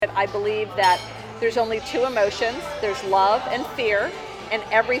I believe that there's only two emotions. There's love and fear, and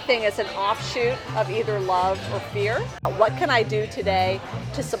everything is an offshoot of either love or fear. What can I do today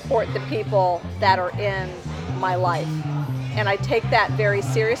to support the people that are in my life? And I take that very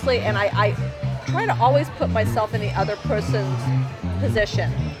seriously, and I try to always put myself in the other person's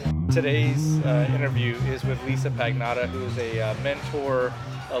position. Today's interview is with Lisa Pagnotta, who is a mentor,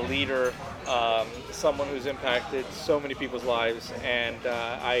 a leader, someone who's impacted so many people's lives, and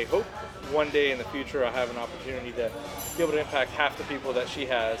I hope one day in the future I have an opportunity to be able to impact half the people that she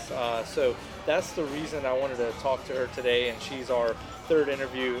has. So that's the reason I wanted to talk to her today, and she's our third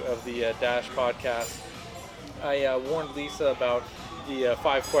interview of the Dash podcast. I warned Lisa about the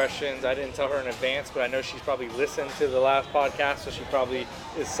 5 questions. I didn't tell her in advance, but I know she's probably listened to the last podcast, so she probably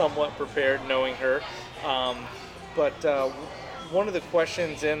is somewhat prepared knowing her. But one of the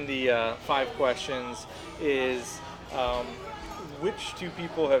questions in the 5 questions is which 2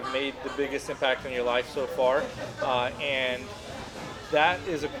 people have made the biggest impact on your life so far? And that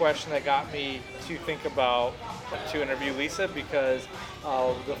is a question that got me to think about to interview Lisa, because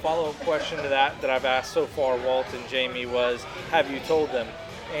the follow-up question to that I've asked so far, Walt and Jamie, was, have you told them?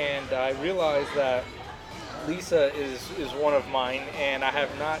 And I realized that Lisa is one of mine, and I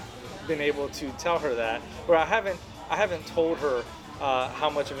have not been able to tell her that, or I haven't told her how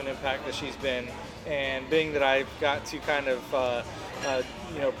much of an impact that she's been. And being that I've got to kind of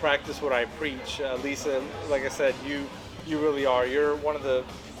practice what I preach, Lisa, like I said, you really are. You're one of the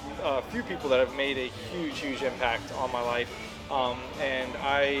few people that have made a huge impact on my life, and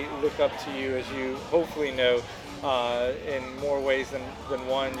I look up to you, as you hopefully know, in more ways than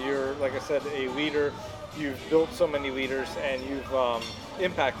one. You're, like I said, a leader. You've built so many leaders, and you've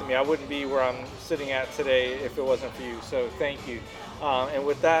impacted me. I wouldn't be where I'm sitting at today if it wasn't for you, so thank you. And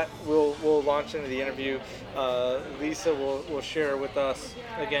with that, we'll launch into the interview. Lisa will share with us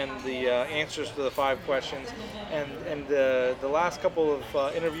again the answers to the 5 questions, and the last couple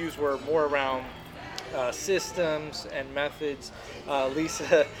of interviews were more around systems and methods.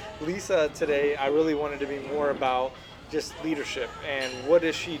 Lisa today, I really wanted to be more about just leadership, and what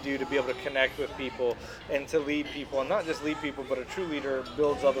does she do to be able to connect with people and to lead people, and not just lead people, but a true leader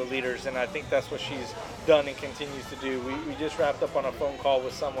builds other leaders, and I think that's what she's done and continues to do. We just wrapped up on a phone call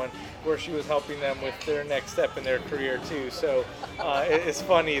with someone where she was helping them with their next step in their career too, so it's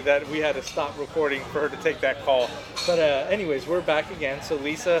funny that we had to stop recording for her to take that call. But anyways, we're back again. So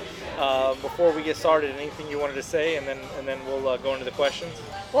Lisa, before we get started, anything you wanted to say, and then we'll go into the questions?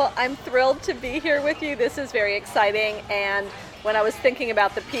 Well, I'm thrilled to be here with you. This is very exciting. And when I was thinking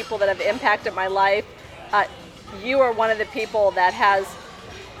about the people that have impacted my life, you are one of the people that has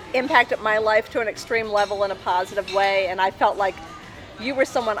impacted my life to an extreme level in a positive way. And I felt like you were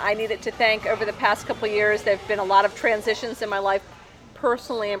someone I needed to thank over the past couple of years. There have been a lot of transitions in my life,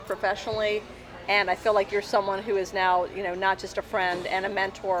 personally and professionally. And I feel like you're someone who is now, not just a friend and a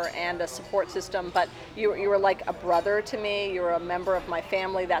mentor and a support system, but you were like a brother to me. You're a member of my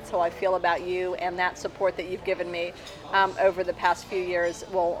family. That's how I feel about you, and that support that you've given me over the past few years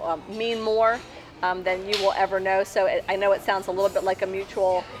will mean more than you will ever know. So I know it sounds a little bit like a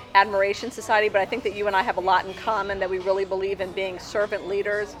mutual admiration society, but I think that you and I have a lot in common, that we really believe in being servant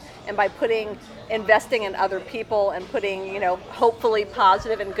leaders, and by investing in other people and putting, hopefully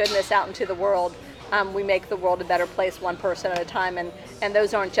positive and goodness out into the world, we make the world a better place, one person at a time, and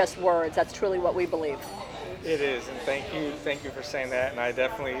those aren't just words. That's truly what we believe. It is, and thank you for saying that. And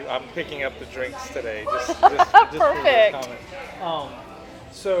I'm picking up the drinks today. Just Perfect. For your comment.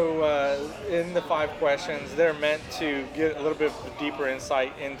 So in the 5 questions, they're meant to get a little bit deeper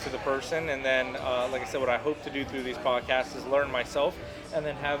insight into the person, and then, like I said, what I hope to do through these podcasts is learn myself, and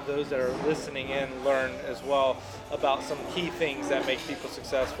then have those that are listening in learn as well about some key things that make people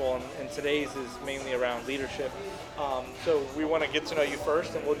successful, and today's is mainly around leadership. So we want to get to know you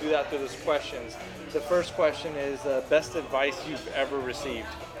first, and we'll do that through those questions. The first question is best advice you've ever received.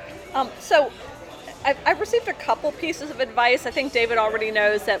 So I've received a couple pieces of advice. I think David already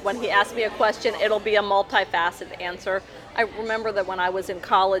knows that when he asks me a question, it'll be a multifaceted answer. I remember that when I was in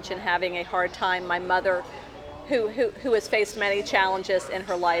college and having a hard time, my mother, who has faced many challenges in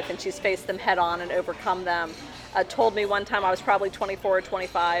her life, and she's faced them head on and overcome them, told me one time, I was probably 24 or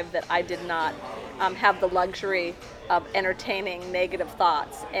 25, that I did not have the luxury of entertaining negative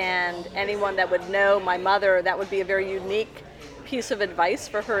thoughts. And anyone that would know my mother, that would be a very unique piece of advice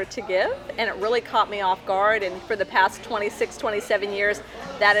for her to give, and it really caught me off guard. And for the past 26, 27 years,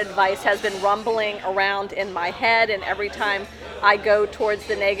 that advice has been rumbling around in my head, and every time I go towards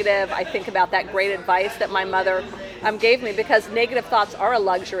the negative, I think about that great advice that my mother gave me, because negative thoughts are a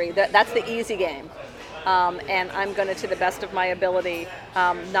luxury. That's the easy game. and I'm going to the best of my ability,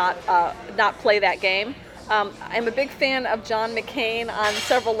 not play that game. I'm a big fan of John McCain on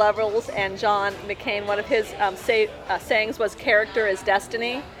several levels, and John McCain, one of his sayings was, "Character is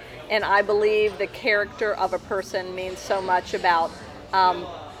destiny," and I believe the character of a person means so much about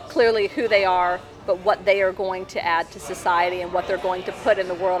clearly who they are, but what they are going to add to society and what they're going to put in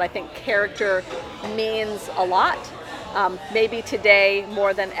the world. I think character means a lot, maybe today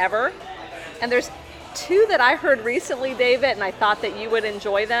more than ever. And there's two that I heard recently, David, and I thought that you would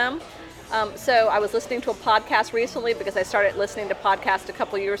enjoy them. So I was listening to a podcast recently because I started listening to podcasts a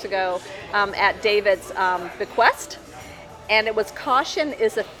couple years ago at David's bequest, and it was "Caution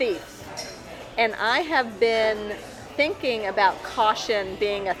is a Thief." And I have been thinking about caution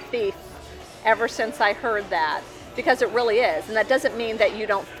being a thief ever since I heard that, because it really is. And that doesn't mean that you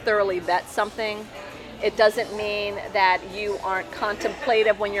don't thoroughly vet something. It doesn't mean that you aren't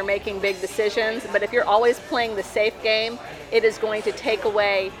contemplative when you're making big decisions, but if you're always playing the safe game, it is going to take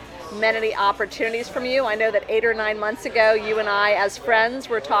away many opportunities from you. I know that 8 or 9 months ago, you and I as friends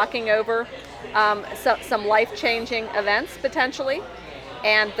were talking over some life-changing events potentially,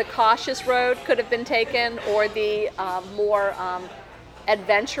 and the cautious road could have been taken, or the more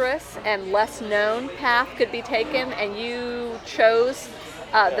adventurous and less known path could be taken, and you chose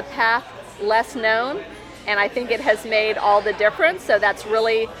the path less known, and I think it has made all the difference. So that's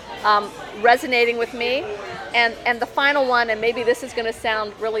really resonating with me. And the final one, and maybe this is going to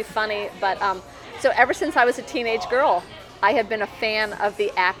sound really funny, but so ever since I was a teenage girl, I have been a fan of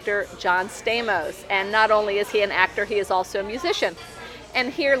the actor John Stamos. And not only is he an actor, he is also a musician.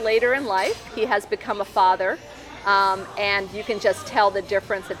 And here later in life, he has become a father, and you can just tell the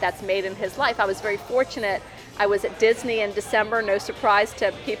difference that that's made in his life. I was very fortunate. I was at Disney in December, no surprise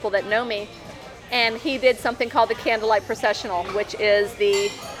to people that know me, and he did something called the Candlelight Processional, which is the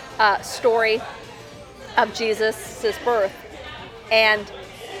story of Jesus' birth. And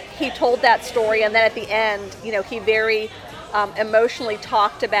he told that story, and then at the end, he very emotionally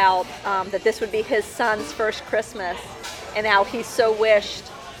talked about that this would be his son's first Christmas, and how he so wished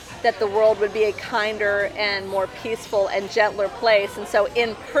that the world would be a kinder and more peaceful and gentler place. And so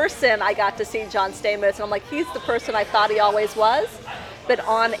in person, I got to see John Stamos, and I'm like, he's the person I thought he always was. But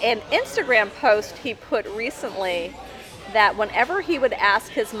on an Instagram post he put recently, that whenever he would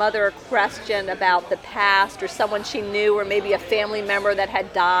ask his mother a question about the past, or someone she knew, or maybe a family member that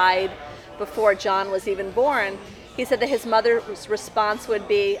had died before John was even born, he said that his mother's response would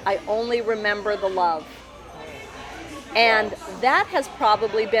be, "I only remember the love." And that has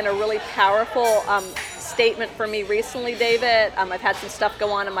probably been a really powerful statement for me recently, David. I've had some stuff go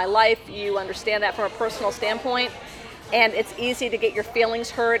on in my life. You understand that from a personal standpoint. And it's easy to get your feelings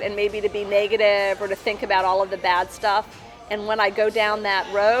hurt, and maybe to be negative, or to think about all of the bad stuff. And when I go down that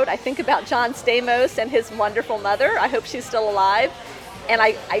road, I think about John Stamos and his wonderful mother. I hope she's still alive. And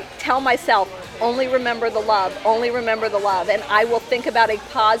I tell myself, only remember the love, only remember the love. And I will think about a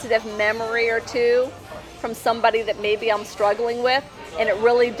positive memory or two from somebody that maybe I'm struggling with, and it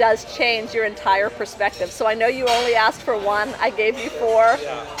really does change your entire perspective. So I know you only asked for one. I gave you 4,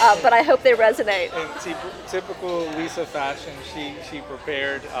 but I hope they resonate. In typical Lisa fashion, she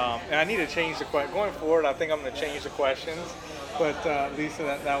prepared, and I need to change the question. Going forward, I think I'm going to change the questions. But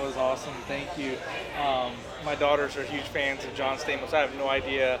Lisa, that was awesome. Thank you. My daughters are huge fans of John Stamos. I have no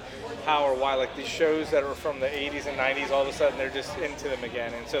idea how or why. Like these shows that were from the 80s and 90s, all of a sudden they're just into them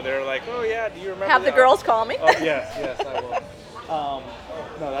again. And so they're like, "Oh yeah, do you remember?" Have the girls call me. Oh, yes, I will.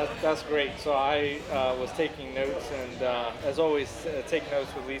 No, that's great. So I was taking notes, and as always, take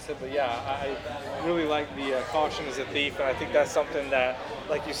notes with Lisa. But yeah, I really like the "Caution is a Thief," and I think that's something that,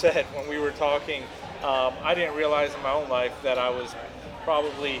 like you said, when we were talking, I didn't realize in my own life that I was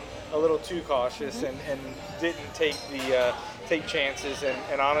probably a little too cautious, and didn't take chances,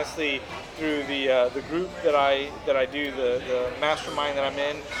 and honestly, through the group that I do, the mastermind that I'm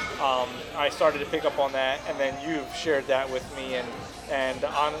in, I started to pick up on that, and then you've shared that with me, and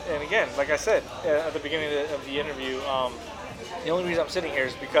again, like I said at the beginning of the interview, the only reason I'm sitting here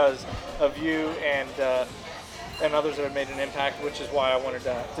is because of you and others that have made an impact, which is why I wanted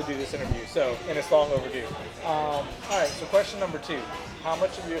to do this interview. So, and it's long overdue. All right, so question number 2. How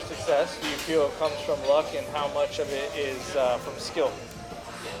much of your success do you feel comes from luck, and how much of it is from skill?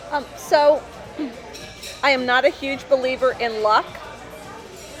 So, I am not a huge believer in luck,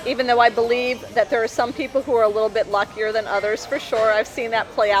 even though I believe that there are some people who are a little bit luckier than others, for sure. I've seen that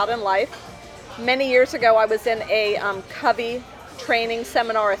play out in life. Many years ago, I was in a Covey training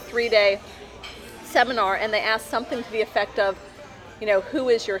seminar, a 3-day seminar, and they asked something to the effect of, who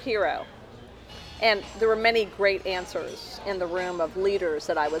is your hero? And there were many great answers in the room of leaders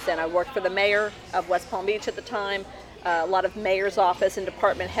that I was in. I worked for the mayor of West Palm Beach at the time. A lot of mayor's office and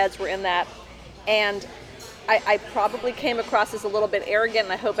department heads were in that. And I probably came across as a little bit arrogant,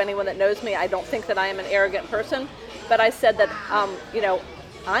 and I hope anyone that knows me, I don't think that I am an arrogant person. But I said that,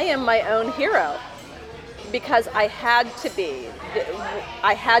 I am my own hero because I had to be.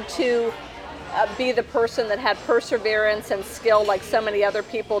 I had to be the person that had perseverance and skill like so many other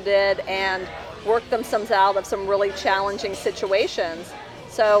people did and work themselves out of some really challenging situations.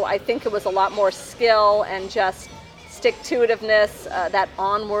 So I think it was a lot more skill and just stick-to-itiveness, that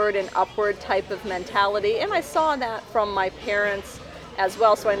onward and upward type of mentality. And I saw that from my parents as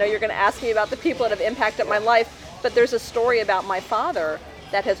well. So I know you're going to ask me about the people that have impacted my life, but there's a story about my father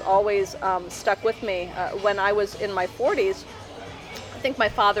that has always stuck with me. When I was in my 40s, I think my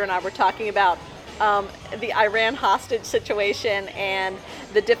father and I were talking about the Iran hostage situation and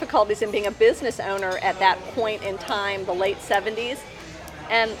the difficulties in being a business owner at that point in time, the late 70s.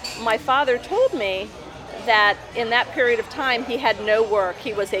 And my father told me that in that period of time he had no work.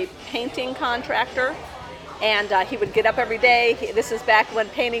 He was a painting contractor, and he would get up every day. This is back when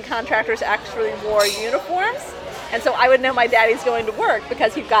painting contractors actually wore uniforms. And so I would know my daddy's going to work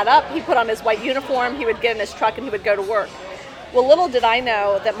because he got up, he put on his white uniform, he would get in his truck and he would go to work. Well, little did I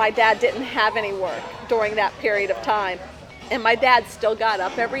know that my dad didn't have any work during that period of time. And my dad still got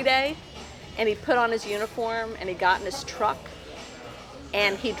up every day, and he put on his uniform and he got in his truck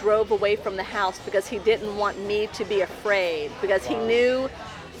and he drove away from the house because he didn't want me to be afraid, because he knew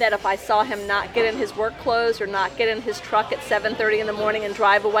that if I saw him not get in his work clothes or not get in his truck at 7:30 in the morning and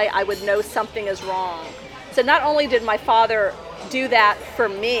drive away, I would know something is wrong. So not only did my father do that for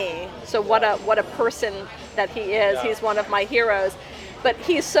me, so what a person that he is, he's one of my heroes, but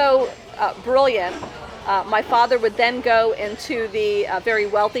he's so brilliant. My father would then go into the very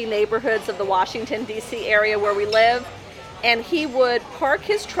wealthy neighborhoods of the Washington, D.C. area where we live, and he would park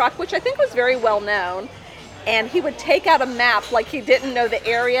his truck, which I think was very well known, and he would take out a map like he didn't know the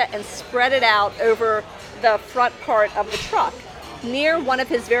area and spread it out over the front part of the truck near one of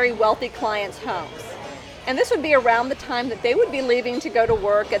his very wealthy clients' homes. And this would be around the time that they would be leaving to go to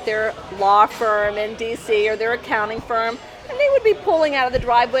work at their law firm in D.C. or their accounting firm. And they would be pulling out of the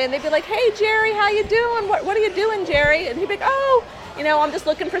driveway and they'd be like, "Hey, Jerry, how you doing? What are you doing, Jerry?" And he'd be like, "Oh, I'm just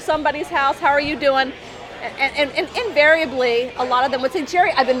looking for somebody's house. How are you doing?" And invariably, a lot of them would say,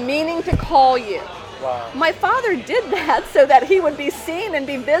 "Jerry, I've been meaning to call you." Wow. My father did that so that he would be seen and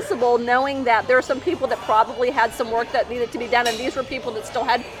be visible, knowing that there are some people that probably had some work that needed to be done, and these were people that still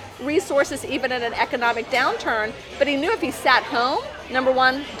had resources even in an economic downturn. But he knew if he sat home, number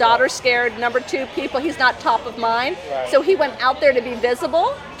one, daughter scared, number two, people, he's not top of mind. Right. So he went out there to be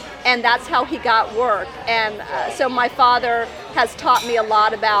visible, and that's how he got work. And so my father has taught me a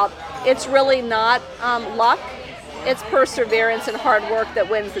lot about it's really not luck, it's perseverance and hard work that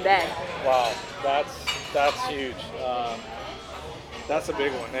wins the day. Wow, that's huge. That's a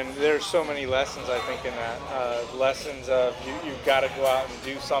big one, and there's so many lessons I think in that. Lessons of you've got to go out and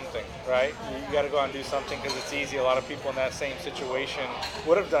do something, right? You got to go out and do something because it's easy. A lot of people in that same situation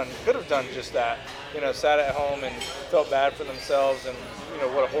could have done just that. Sat at home and felt bad for themselves, and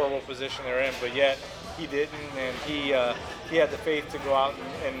what a horrible position they're in. But yet he didn't, and he had the faith to go out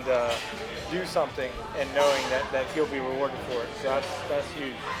and do something, and knowing that he'll be rewarded for it. So that's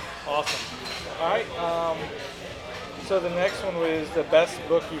huge. Awesome. All right. So the next one was the best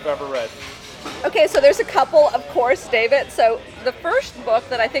book you've ever read. Okay, so there's a couple, of course, David. So the first book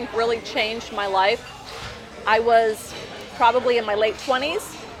that I think really changed my life, I was probably in my late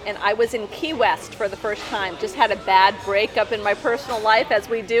 20s, and I was in Key West for the first time. Just had a bad breakup in my personal life, as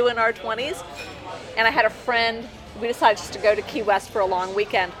we do in our 20s. And I had a friend, we decided just to go to Key West for a long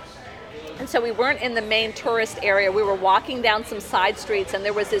weekend. And so we weren't in the main tourist area. We were walking down some side streets, and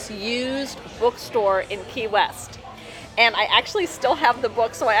there was this used bookstore in Key West. And I actually still have the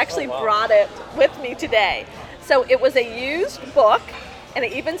book, so I actually brought it with me today. So it was a used book, and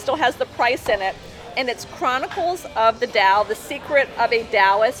it even still has the price in it. And it's Chronicles of the Tao, The Secret of a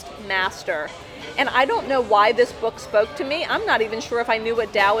Taoist Master. And I don't know why this book spoke to me. I'm not even sure if I knew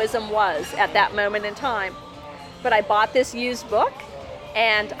what Taoism was at that moment in time. But I bought this used book,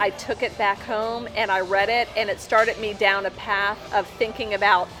 and I took it back home, and I read it, and it started me down a path of thinking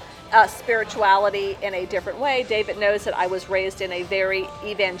about spirituality in a different way. David knows that I was raised in a very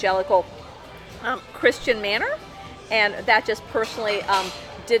evangelical Christian manner, and that just personally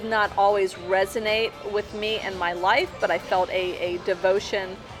did not always resonate with me and my life, but I felt a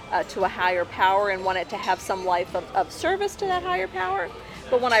devotion to a higher power and wanted to have some life of service to that higher power.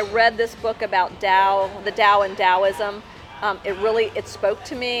 But when I read this book about Tao, the Tao and Taoism, it spoke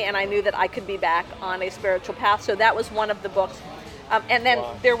to me, and I knew that I could be back on a spiritual path. So that was one of the books. And then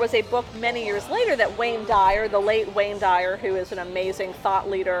there was a book many years later that Wayne Dyer, the late Wayne Dyer, who is an amazing thought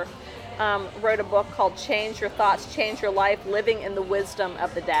leader, wrote a book called Change Your Thoughts, Change Your Life, Living in the Wisdom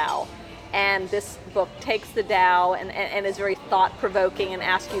of the Tao. And this book takes the Tao and is very thought-provoking and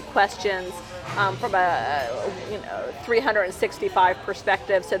asks you questions from a 365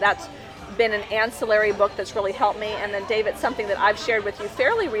 perspective. So that's been an ancillary book that's really helped me. And then, David, something that I've shared with you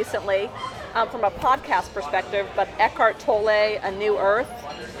fairly recently from a podcast perspective, but Eckhart Tolle, A New Earth,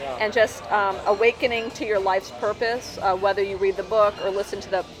 and just awakening to your life's purpose, whether you read the book or listen to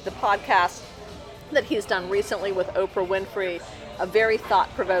the podcast that he's done recently with Oprah Winfrey, very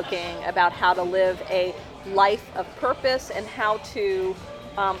thought-provoking about how to live a life of purpose and how to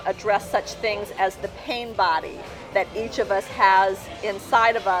address such things as the pain body that each of us has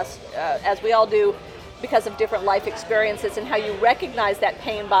inside of us, as we all do because of different life experiences, and how you recognize that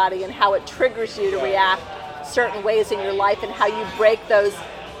pain body and how it triggers you to react certain ways in your life, and how you break those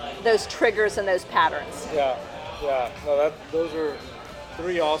triggers and those patterns. No, those are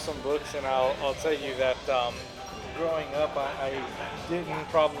 3 awesome books, and I'll tell you that growing up, I didn't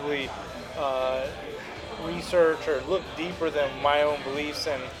probably research or look deeper than my own beliefs,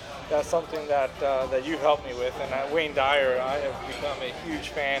 and that's something that you helped me with. And Wayne Dyer, I have become a huge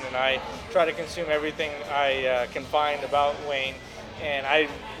fan, and I try to consume everything I can find about Wayne. And I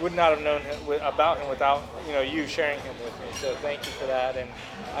would not have known about him without you sharing him with me. So thank you for that. And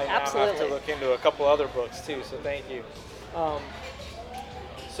I now have to look into a couple other books too. So thank you.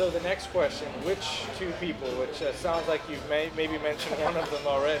 So the next question: which 2 people? Which sounds like you've maybe mentioned one of them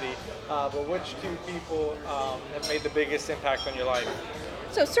already, but which 2 people have made the biggest impact on your life?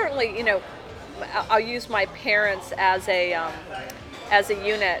 So certainly, I'll use my parents as a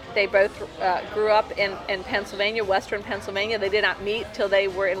unit. They both grew up in Pennsylvania, Western Pennsylvania. They did not meet till they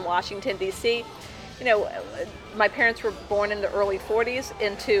were in Washington, D.C. My parents were born in the early 40s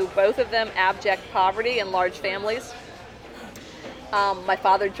into, both of them, abject poverty and large families. My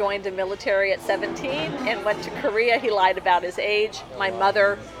father joined the military at 17 and went to Korea. He lied about his age. My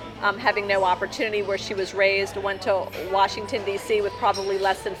mother, having no opportunity where she was raised, went to Washington, D.C. with probably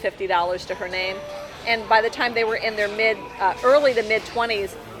less than $50 to her name. And by the time they were in their early to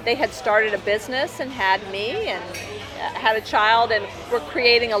mid-20s, they had started a business and had me and had a child, and were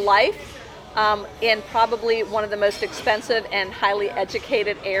creating a life in probably one of the most expensive and highly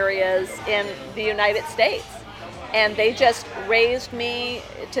educated areas in the United States. And they just raised me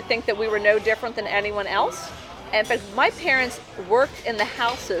to think that we were no different than anyone else. And but my parents worked in the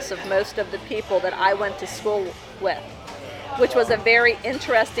houses of most of the people that I went to school with, which was a very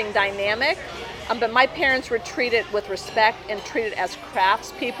interesting dynamic. But my parents were treated with respect and treated as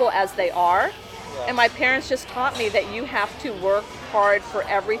craftspeople as they are. And my parents just taught me that you have to work hard for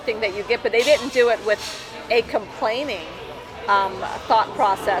everything that you get. But they didn't do it with a complaining thought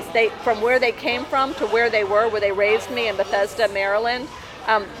process. From where they came from to where they raised me in Bethesda, Maryland,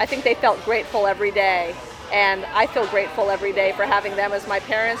 I think they felt grateful every day. And I feel grateful every day for having them as my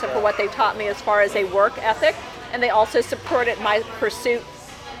parents and for what they taught me as far as a work ethic. And they also supported my pursuit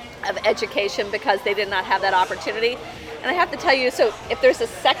of education because they did not have that opportunity. And I have to tell you, so if there's a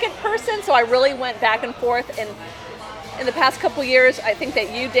second person, so I really went back and forth, and in the past couple years, I think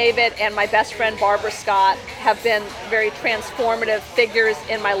that you, David, and my best friend, Barbara Scott, have been very transformative figures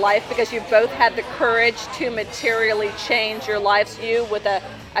in my life, because you've both had the courage to materially change your lives. You with a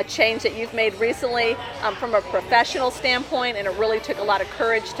change that you've made recently from a professional standpoint, and it really took a lot of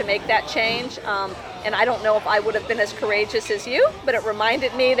courage to make that change. And I don't know if I would have been as courageous as you, but it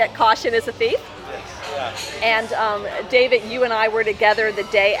reminded me that caution is a thief. Yeah. And David, you and I were together the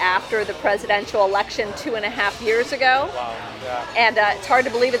day after the presidential election 2.5 years ago. Wow. Yeah. And it's hard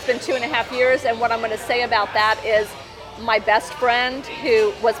to believe it's been 2.5 years. And what I'm going to say about that is my best friend,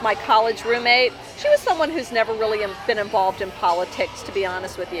 who was my college roommate, she was someone who's never really been involved in politics, to be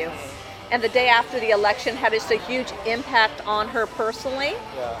honest with you. And the day after the election had just a huge impact on her personally.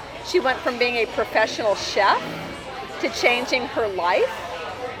 Yeah. She went from being a professional chef to changing her life.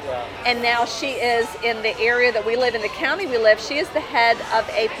 Yeah. And now she is in the area that we live, in the county we live, she is the head of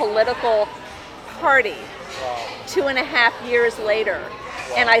a political party. Wow. 2.5 years later.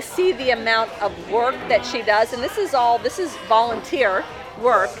 Wow. And I see the amount of work that she does, and this is volunteer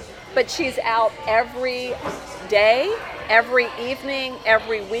work, but she's out every day, every evening,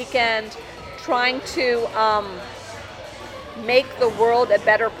 every weekend, trying to make the world a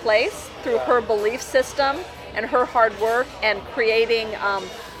better place through her belief system and her hard work, and creating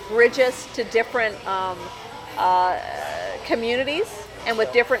bridges to different communities and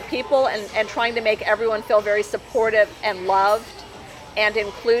with different people, and trying to make everyone feel very supportive and loved and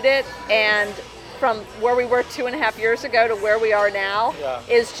included. And from where we were 2.5 years ago to where we are now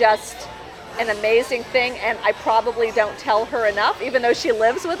is just an amazing thing, and I probably don't tell her enough, even though she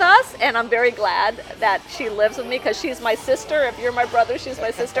lives with us, and I'm very glad that she lives with me because she's my sister. If you're my brother, she's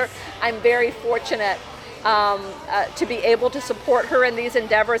my sister. I'm very fortunate to be able to support her in these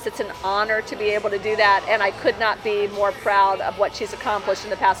endeavors. It's an honor to be able to do that, and I could not be more proud of what she's accomplished in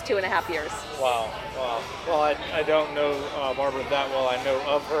the past 2.5 years. Wow. Well, I don't know Barbara that well. I know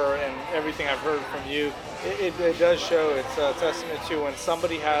of her, and everything I've heard from you, it does show. It's a testament to when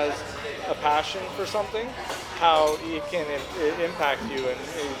somebody has a passion for something, how it can impact you and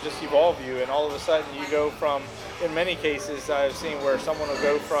just evolve you, and all of a sudden you go from, in many cases I've seen where someone will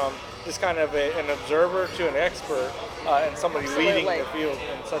go from just kind of an observer to an expert, and somebody leading the field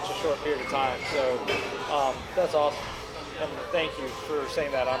in such a short period of time. So that's awesome, and thank you for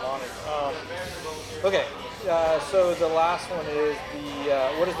saying that. I'm honored. Okay, so the last one is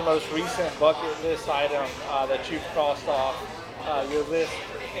what is the most recent bucket list item that you've crossed off your list,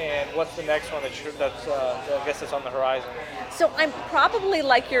 and what's the next one that's I guess that's on the horizon? So I'm probably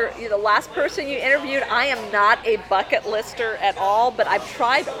like you're the last person you interviewed. I am not a bucket lister at all, but I've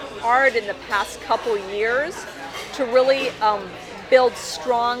tried hard in the past couple years to really build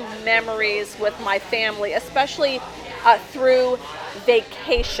strong memories with my family, especially through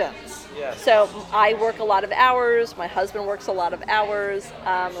vacations. Yes. So I work a lot of hours. My husband works a lot of hours.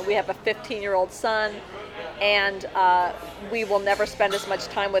 We have a 15-year-old son, and we will never spend as much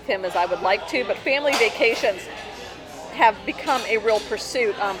time with him as I would like to. But family vacations have become a real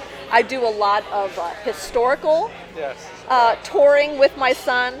pursuit. I do a lot of historical touring with my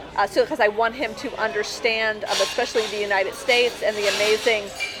son, so because I want him to understand, especially the United States and the amazing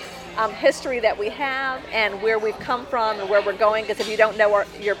history that we have and where we've come from and where we're going. Because if you don't know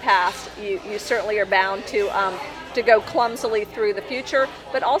your past, you certainly are bound to go clumsily through the future,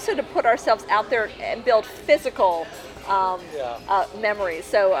 but also to put ourselves out there and build physical memories.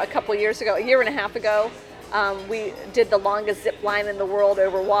 So a year and a half ago, we did the longest zip line in the world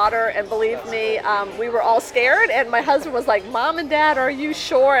over water, and believe me, we were all scared, and my husband was like, "Mom and Dad, are you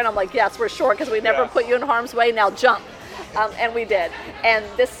sure?" And I'm like, "Yes, we're sure, because we never put you in harm's way, now jump." And we did. And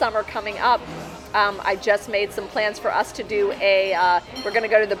this summer coming up, I just made some plans for us to do we're going to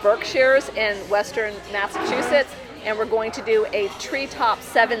go to the Berkshires in western Massachusetts, and we're going to do a Treetop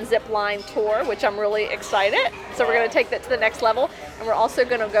 7 zip line tour, which I'm really excited. So we're going to take that to the next level. And we're also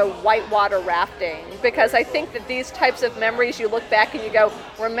going to go whitewater rafting, because I think that these types of memories, you look back and you go,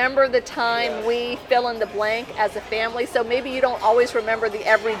 remember the time we fill in the blank as a family. So maybe you don't always remember the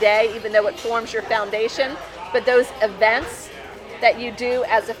everyday, even though it forms your foundation, but those events that you do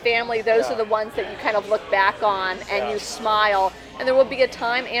as a family, those are the ones that you kind of look back on and you smile. And there will be a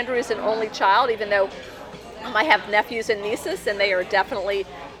time, Andrew is an only child, even though I have nephews and nieces, and they are definitely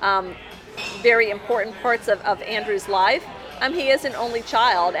very important parts of Andrew's life. He is an only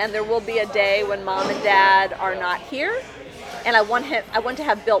child, and there will be a day when Mom and Dad are not here. And I want to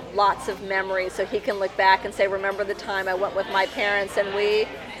have built lots of memories so he can look back and say, remember the time I went with my parents and we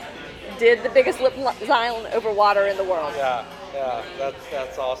did the biggest lip line over water in the world. Yeah,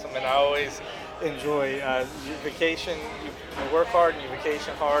 that's awesome. And I always enjoy vacation. You work hard and you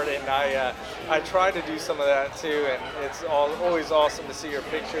vacation hard, and I try to do some of that too. And it's always awesome to see your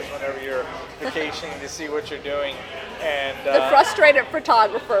pictures whenever you're vacationing, to see what you're doing. And the frustrated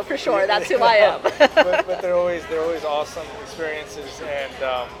photographer, for sure. That's who I am. but they're always awesome experiences,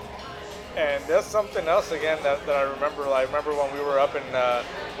 and that's something else again that I remember. I remember when we were up in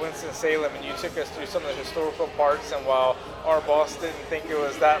Winston-Salem, and you took us through some of the historical parts, and while our boss didn't think it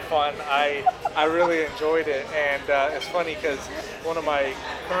was that fun, I really enjoyed it. And it's funny because one of my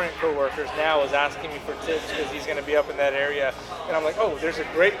current coworkers now is asking me for tips because he's going to be up in that area, and I'm like, oh, there's a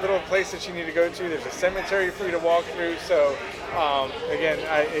great little place that you need to go to. There's a cemetery for you to walk through. So again,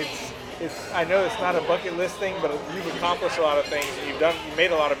 I know it's not a bucket list thing, but you've accomplished a lot of things. You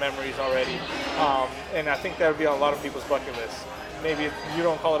made a lot of memories already, and I think that would be on a lot of people's bucket list. Maybe you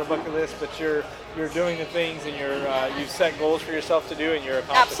don't call it a bucket list, but you're doing the things, and you've set goals for yourself to do, and you're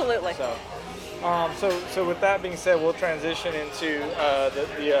accomplishing. Absolutely. So with that being said, we'll transition into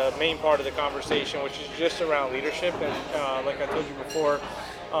the main part of the conversation, which is just around leadership. And like I told you before,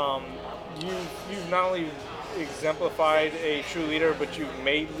 you've not only exemplified a true leader, but you've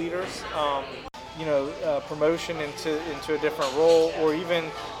made leaders. Promotion into a different role, or even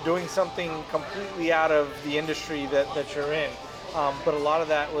doing something completely out of the industry that you're in. But a lot of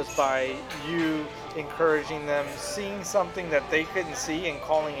that was by you encouraging them, seeing something that they couldn't see and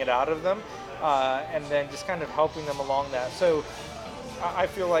calling it out of them, and then just kind of helping them along that. So I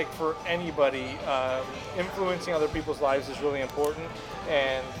feel like for anybody, influencing other people's lives is really important.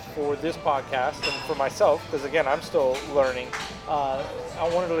 And for this podcast, and for myself, because again, I'm still learning, I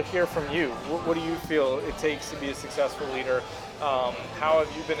wanted to hear from you. What do you feel it takes to be a successful leader? How have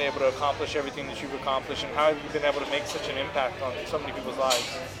you been able to accomplish everything that you've accomplished, and how have you been able to make such an impact on so many people's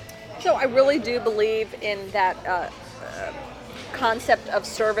lives? So I really do believe in that concept of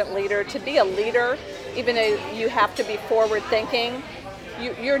servant leader. To be a leader, even though you have to be forward thinking,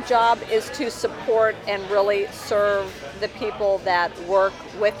 your job is to support and really serve the people that work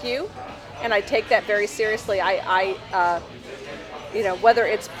with you. And I take that very seriously. Whether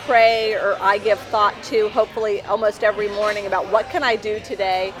it's pray or I give thought to, hopefully almost every morning, about what can I do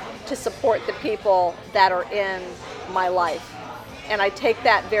today to support the people that are in my life. And I take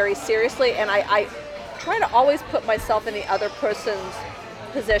that very seriously, and I try to always put myself in the other person's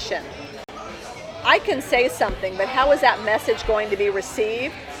position. I can say something, but how is that message going to be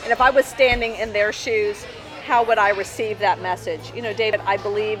received? And if I was standing in their shoes, how would I receive that message? David, I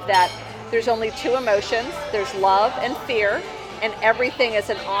believe that there's only two emotions. There's love and fear, and everything is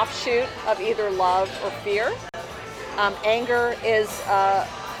an offshoot of either love or fear. Anger is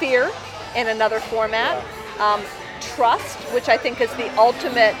fear in another format. Trust, which I think is the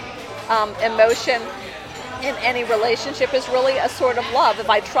ultimate emotion in any relationship, is really a sort of love. If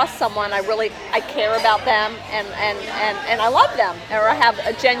I trust someone, I care about them and I love them, or I have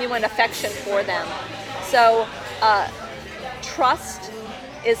a genuine affection for them. So trust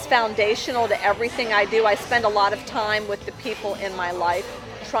is foundational to everything I do. I spend a lot of time with the people in my life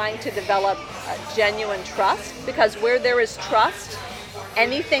trying to develop genuine trust, because where there is trust,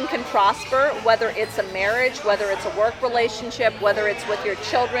 anything can prosper, whether it's a marriage, whether it's a work relationship, whether it's with your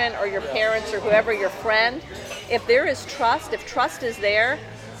children or your parents or whoever, your friend. If there is trust, if trust is there,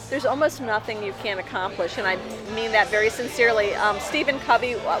 there's almost nothing you can't accomplish. And I mean that very sincerely. Stephen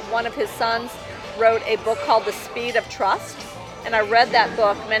Covey, one of his sons, wrote a book called The Speed of Trust. And I read that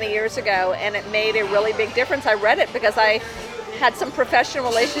book many years ago, and it made a really big difference. I read it because I had some professional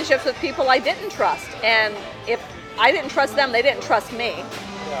relationships with people I didn't trust. And if I didn't trust them, they didn't trust me.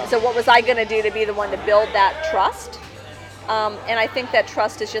 Yeah. So what was I going to do to be the one to build that trust? And I think that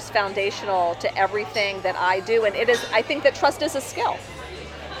trust is just foundational to everything that I do. And I think that trust is a skill.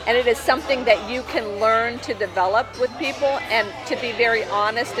 And it is something that you can learn to develop with people, and to be very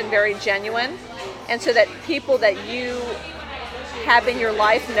honest and very genuine. And so that people that you have in your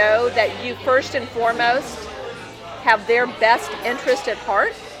life know that you first and foremost have their best interest at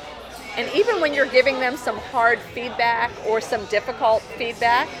heart. And even when you're giving them some hard feedback or some difficult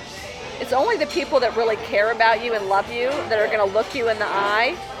feedback, it's only the people that really care about you and love you that are going to look you in the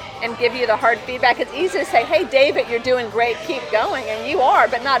eye and give you the hard feedback. It's easy to say, hey, David, you're doing great, keep going, and you are,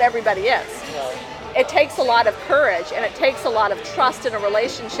 but not everybody is. It takes a lot of courage, and it takes a lot of trust in a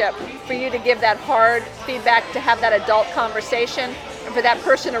relationship for you to give that hard feedback, to have that adult conversation, and for that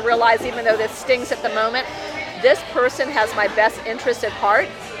person to realize, even though this stings at the moment, this person has my best interest at heart.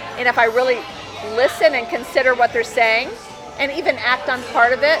 And if I really listen and consider what they're saying and even act on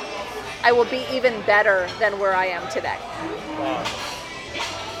part of it, I will be even better than where I am today. Wow.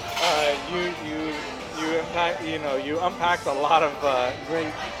 You unpacked a lot of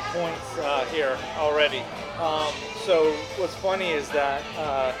great points here already. So what's funny is that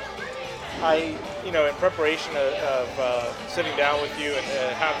I, in preparation of sitting down with you and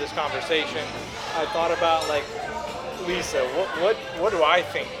have this conversation, I thought about Lisa, what do I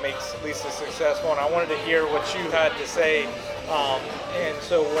think makes Lisa successful? And I wanted to hear what you had to say. And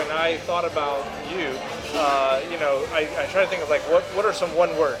so when I thought about you, I try to think of what are some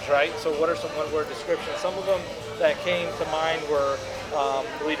one words, right? So what are some one word descriptions? Some of them that came to mind were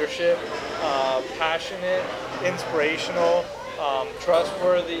leadership, passionate, inspirational,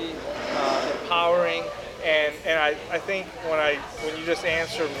 trustworthy, empowering. And I think when you just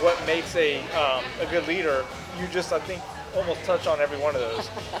answered what makes a good leader, you just, I think, almost touch on every one of those.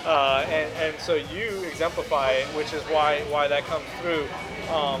 And so you exemplify it, which is why that comes through.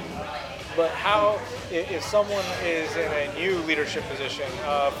 But how, if someone is in a new leadership position,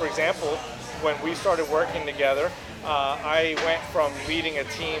 for example, when we started working together, I went from leading a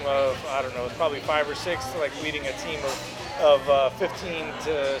team of, I don't know, probably 5 or 6, to leading a team of 15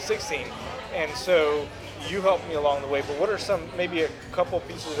 to 16. And so you helped me along the way, but what are maybe a couple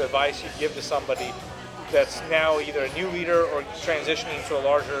pieces of advice you'd give to somebody that's now either a new leader or transitioning to a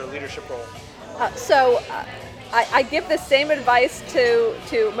larger leadership role? I give the same advice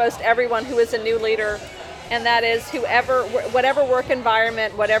to most everyone who is a new leader, and that is whatever work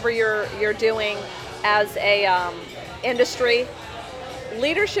environment, whatever you're doing as a industry,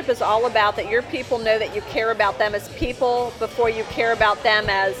 leadership is all about that your people know that you care about them as people before you care about them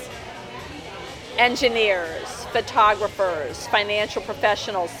as engineers, photographers, financial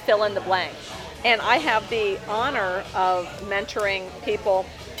professionals, fill in the blank. And I have the honor of mentoring people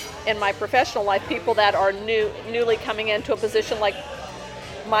in my professional life, people that are newly coming into a position like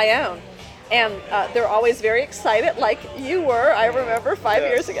my own. And they're always very excited, like you were, I remember 5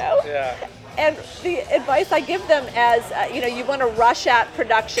 years ago. Yeah. And the advice I give them as, you want to rush at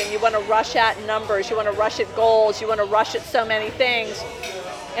production, you want to rush at numbers, you want to rush at goals, you want to rush at so many things.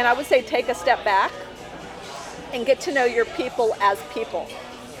 And I would say take a step back and get to know your people as people.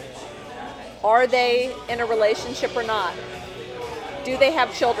 Are they in a relationship or not? Do they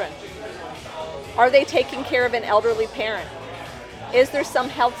have children? Are they taking care of an elderly parent? Is there some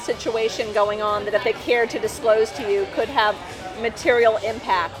health situation going on that if they cared to disclose to you could have material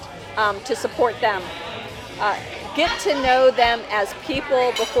impact to support them? Get to know them as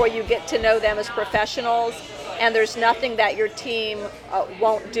people before you get to know them as professionals, and there's nothing that your team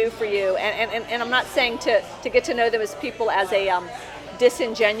won't do for you. And I'm not saying to get to know them as people as a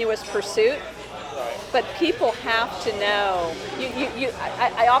disingenuous pursuit, but people have to know.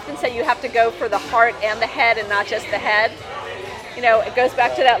 I often say you have to go for the heart and the head and not just the head. It goes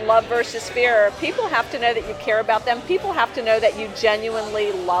back to that love versus fear. People have to know that you care about them. People have to know that you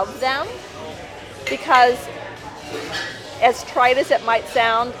genuinely love them. Because, as trite as it might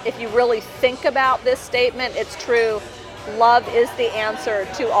sound, if you really think about this statement, it's true. Love is the answer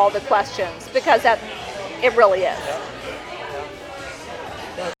to all the questions. Because it really is.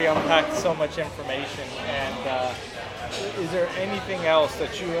 We unpacked so much information, and is there anything else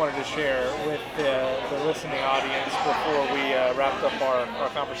that you wanted to share with the listening audience before we wrapped up our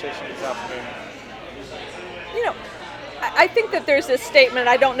conversation this afternoon? I think that there's this statement.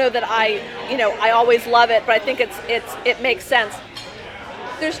 I don't know that I always love it, but I think it makes sense.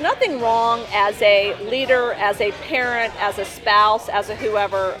 There's nothing wrong as a leader, as a parent, as a spouse, as a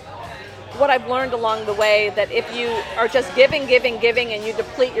whoever. What I've learned along the way, that if you are just giving, and you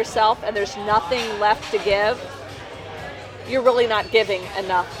deplete yourself and there's nothing left to give, you're really not giving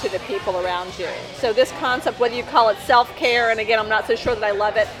enough to the people around you. So this concept, whether you call it self-care, and again, I'm not so sure that I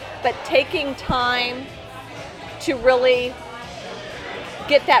love it, but taking time to really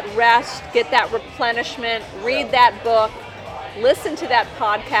get that rest, get that replenishment, read that book, listen to that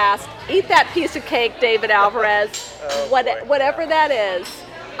podcast, eat that piece of cake, David Alvarez, whatever that is.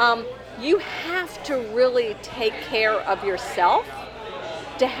 You have to really take care of yourself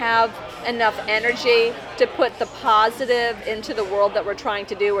to have enough energy to put the positive into the world that we're trying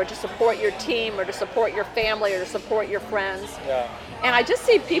to do, or to support your team, or to support your family, or to support your friends. Yeah. And I just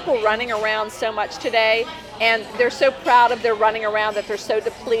see people running around so much today, and they're so proud of their running around, that they're so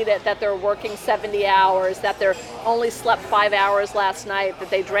depleted, that they're working 70 hours, that they're only slept 5 hours last night, that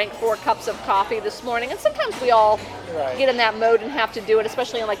they drank 4 cups of coffee this morning. And sometimes we all get in that mode and have to do it,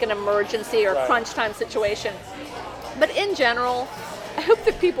 especially in like an emergency or crunch time situation. But in general, I hope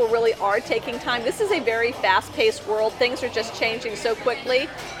that people really are taking time. This is a very fast-paced world. Things are just changing so quickly.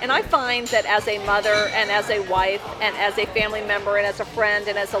 And I find that as a mother and as a wife and as a family member and as a friend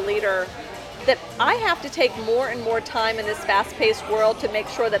and as a leader, that I have to take more and more time in this fast-paced world to make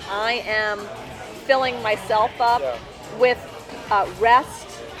sure that I am filling myself up with rest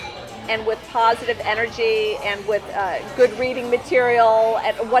and with positive energy and with good reading material,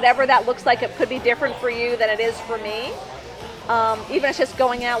 and whatever that looks like. It could be different for you than it is for me. Even if it's just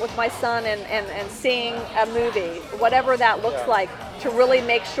going out with my son and seeing a movie, whatever that looks like, to really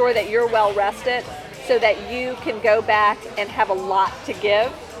make sure that you're well rested so that you can go back and have a lot to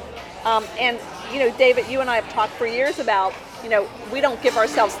give. And, David, you and I have talked for years about, we don't give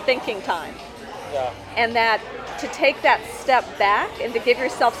ourselves thinking time. Yeah. And that to take that step back and to give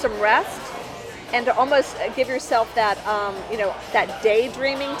yourself some rest, and to almost give yourself that, that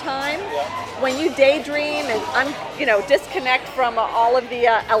daydreaming time. Yeah. When you daydream and, disconnect from all of the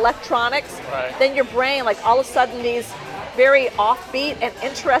electronics, then your brain, like all of a sudden these very offbeat and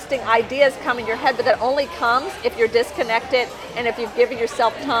interesting ideas come in your head, but that only comes if you're disconnected and if you've given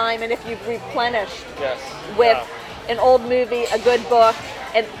yourself time and if you've replenished with an old movie, a good book,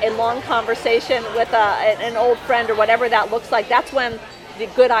 and a long conversation with an old friend, or whatever that looks like. That's when the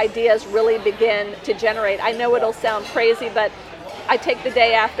good ideas really begin to generate. I know it'll sound crazy, but I take the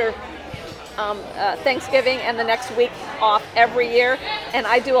day after Thanksgiving and the next week off every year, and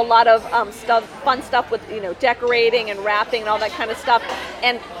I do a lot of fun stuff with decorating and wrapping and all that kind of stuff.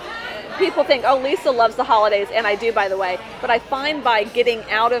 And people think, oh, Lisa loves the holidays, and I do, by the way. But I find by getting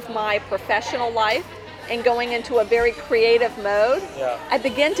out of my professional life and going into a very creative mode, Yeah. I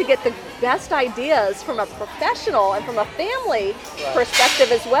begin to get the best ideas from a professional and from a family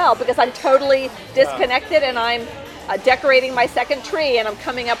perspective as well, because I'm totally disconnected and I'm decorating my second tree and I'm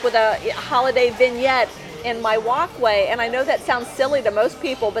coming up with a holiday vignette in my walkway. And I know that sounds silly to most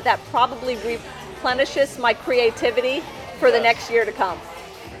people, but that probably replenishes my creativity for the next year to come.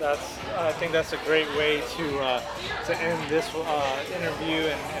 I think that's a great way to end this interview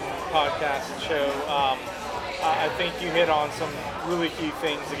and podcast and show. I think you hit on some really key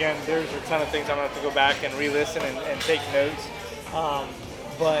things. Again, there's a ton of things I'm going to have to go back and re-listen and take notes.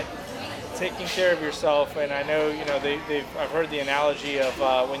 But taking care of yourself, and I know I've heard the analogy of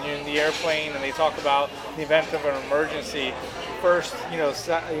when you're in the airplane and they talk about the event of an emergency. First,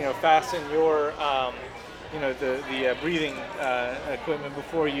 fasten your the breathing equipment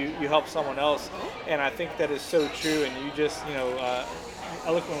before you help someone else, and I think that is so true. And you just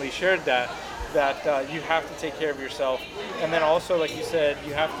eloquently shared that you have to take care of yourself, and then also, like you said,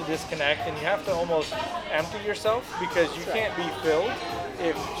 you have to disconnect and you have to almost empty yourself, because you can't be filled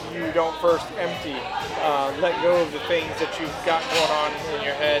if you don't first empty, let go of the things that you've got going on in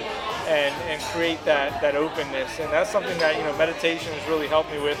your head, and create that openness. And that's something that meditation has really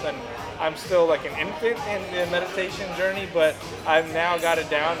helped me with. And I'm still like an infant in the meditation journey, but I've now got it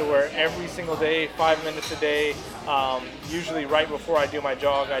down to where every single day, 5 minutes a day, usually right before I do my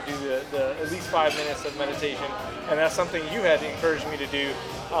jog, I do the at least 5 minutes of meditation. And that's something you had encouraged me to do.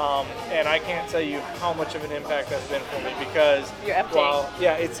 And I can't tell you how much of an impact that's been for me, because You're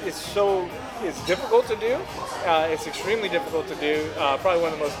emptying. It's difficult to do. It's extremely difficult to do. Probably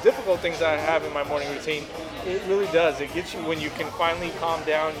one of the most difficult things I have in my morning routine. It really does. It gets you when you can finally calm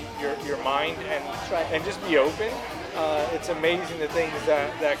down your mind and just be open. It's amazing the things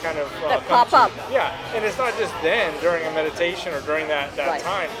that kind of that pop up. Yeah, and it's not just then during a meditation or during that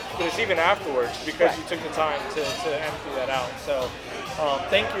time, but it's even afterwards, because you took the time to empty that out. So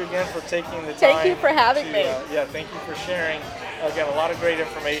thank you again for taking the time. Thank you for having me. Thank you for sharing. Again, a lot of great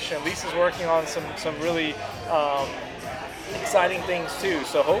information. Lisa's working on some really exciting things too.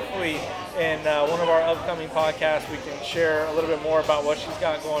 So hopefully in one of our upcoming podcasts, we can share a little bit more about what she's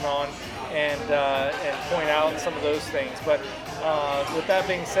got going on and point out some of those things. But with that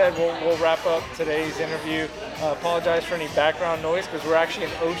being said, we'll wrap up today's interview. Apologize for any background noise, because we're actually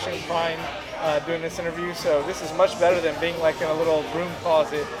in Ocean Prime doing this interview. So this is much better than being like in a little room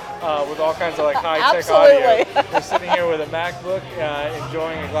closet with all kinds of like high-tech audio. We're sitting here with a MacBook,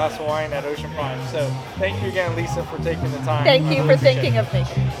 enjoying a glass of wine at Ocean Prime. So thank you again, Lisa, for taking the time. Thank you for thinking of me.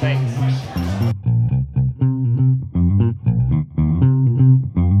 Thanks.